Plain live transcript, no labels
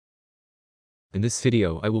In this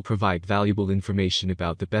video I will provide valuable information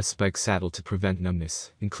about the best bike saddle to prevent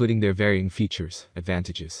numbness, including their varying features,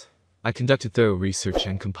 advantages. I conducted thorough research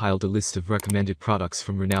and compiled a list of recommended products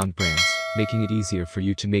from renowned brands, making it easier for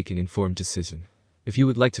you to make an informed decision. If you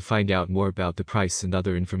would like to find out more about the price and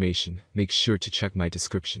other information, make sure to check my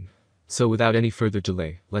description. So without any further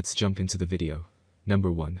delay, let's jump into the video. Number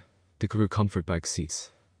 1. Bikeru Comfort Bike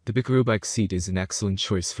Seats. The Bikeru bike seat is an excellent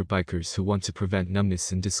choice for bikers who want to prevent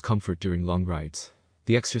numbness and discomfort during long rides.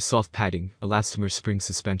 The extra soft padding, elastomer spring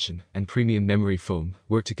suspension, and premium memory foam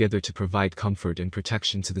work together to provide comfort and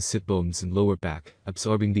protection to the sit bones and lower back,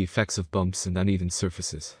 absorbing the effects of bumps and uneven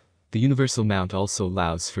surfaces. The universal mount also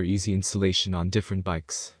allows for easy installation on different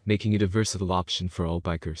bikes, making it a versatile option for all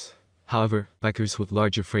bikers. However, bikers with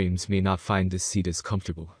larger frames may not find this seat as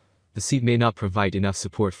comfortable. The seat may not provide enough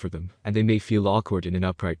support for them, and they may feel awkward in an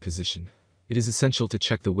upright position. It is essential to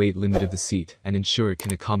check the weight limit of the seat and ensure it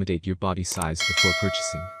can accommodate your body size before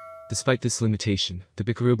purchasing. Despite this limitation, the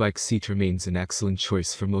Bikeru bike seat remains an excellent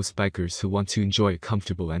choice for most bikers who want to enjoy a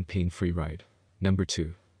comfortable and pain-free ride. Number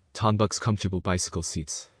 2. Numbness Comfortable Bicycle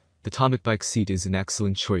Seats. The Numbness bike seat is an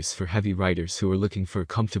excellent choice for heavy riders who are looking for a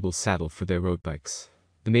comfortable saddle for their road bikes.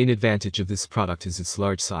 The main advantage of this product is its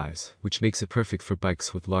large size, which makes it perfect for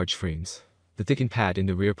bikes with large frames. The thickened pad in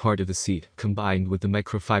the rear part of the seat, combined with the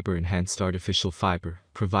microfiber-enhanced artificial fiber,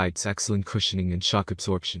 provides excellent cushioning and shock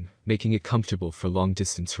absorption, making it comfortable for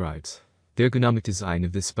long-distance rides. The ergonomic design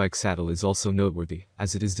of this bike saddle is also noteworthy,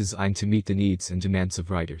 as it is designed to meet the needs and demands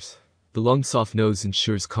of riders. The long soft nose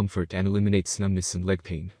ensures comfort and eliminates numbness and leg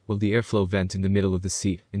pain, while the airflow vent in the middle of the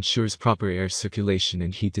seat ensures proper air circulation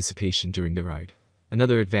and heat dissipation during the ride.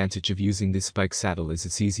 Another advantage of using this bike saddle is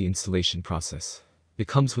its easy installation process. It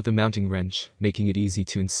comes with a mounting wrench, making it easy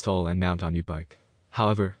to install and mount on your bike.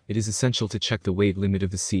 However, it is essential to check the weight limit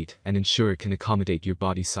of the seat and ensure it can accommodate your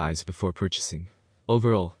body size before purchasing.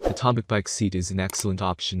 Overall, the Numbness bike seat is an excellent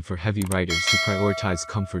option for heavy riders who prioritize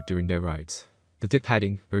comfort during their rides. The thick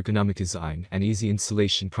padding, ergonomic design, and easy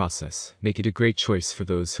installation process make it a great choice for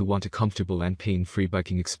those who want a comfortable and pain-free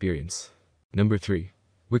biking experience. Number 3.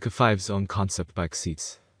 Bikeru's own concept bike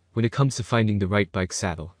seats. When it comes to finding the right bike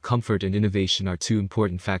saddle, comfort and innovation are two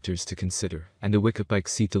important factors to consider, and the Bikeru bike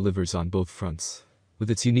seat delivers on both fronts. With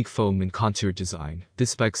its unique foam and contoured design,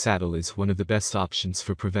 this bike saddle is one of the best options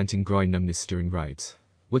for preventing groin numbness during rides.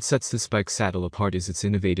 What sets this bike saddle apart is its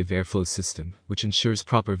innovative airflow system, which ensures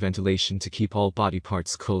proper ventilation to keep all body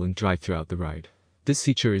parts cool and dry throughout the ride. This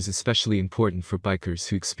feature is especially important for bikers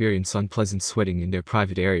who experience unpleasant sweating in their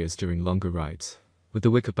private areas during longer rides. With the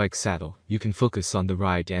Bikeru bike saddle, you can focus on the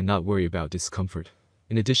ride and not worry about discomfort.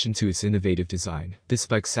 In addition to its innovative design, this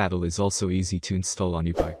bike saddle is also easy to install on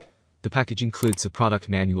your bike. The package includes a product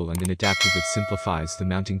manual and an adapter that simplifies the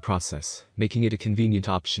mounting process, making it a convenient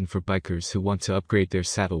option for bikers who want to upgrade their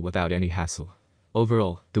saddle without any hassle.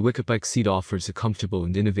 Overall, the Bikeru bike seat offers a comfortable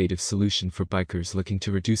and innovative solution for bikers looking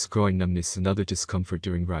to reduce groin numbness and other discomfort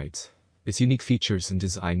during rides. Its unique features and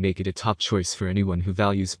design make it a top choice for anyone who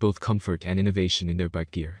values both comfort and innovation in their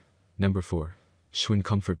bike gear. Number 4. Schwinn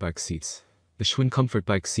Comfort Bike Seats. The Schwinn Comfort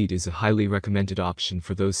Bike Seat is a highly recommended option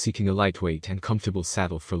for those seeking a lightweight and comfortable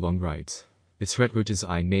saddle for long rides. Its retro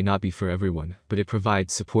design may not be for everyone, but it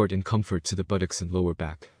provides support and comfort to the buttocks and lower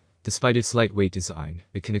back. Despite its lightweight design,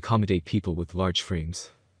 it can accommodate people with large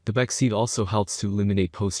frames. The bike seat also helps to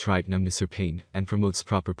eliminate post-ride numbness or pain, and promotes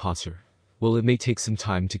proper posture. While it may take some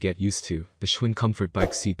time to get used to, the Schwinn Comfort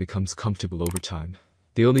Bike seat becomes comfortable over time.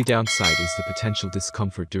 The only downside is the potential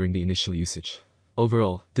discomfort during the initial usage.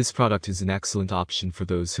 Overall, this product is an excellent option for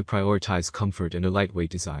those who prioritize comfort and a lightweight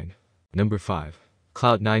design. Number 5.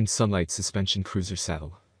 Cloud9 Sunlight Suspension Cruiser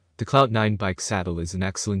Saddle. The Cloud9 bike saddle is an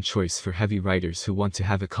excellent choice for heavy riders who want to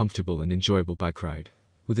have a comfortable and enjoyable bike ride.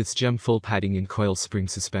 With its gem-full padding and coil spring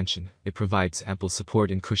suspension, it provides ample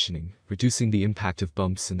support and cushioning, reducing the impact of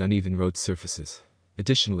bumps and uneven road surfaces.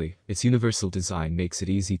 Additionally, its universal design makes it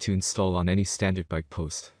easy to install on any standard bike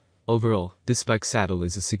post. Overall, this bike saddle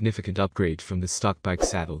is a significant upgrade from the stock bike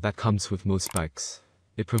saddle that comes with most bikes.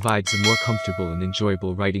 It provides a more comfortable and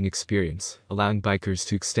enjoyable riding experience, allowing bikers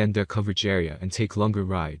to extend their coverage area and take longer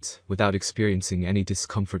rides without experiencing any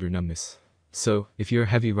discomfort or numbness. So, if you're a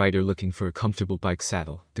heavy rider looking for a comfortable bike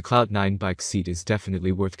saddle, the Cloud9 bike seat is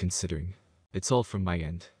definitely worth considering. It's all from my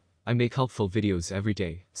end. I make helpful videos every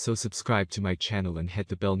day, so subscribe to my channel and hit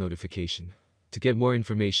the bell notification. To get more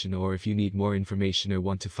information, or if you need more information or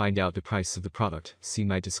want to find out the price of the product, see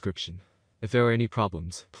my description. If there are any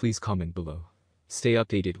problems, please comment below. Stay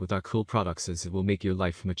updated with our cool products as it will make your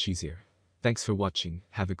life much easier. Thanks for watching,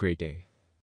 have a great day.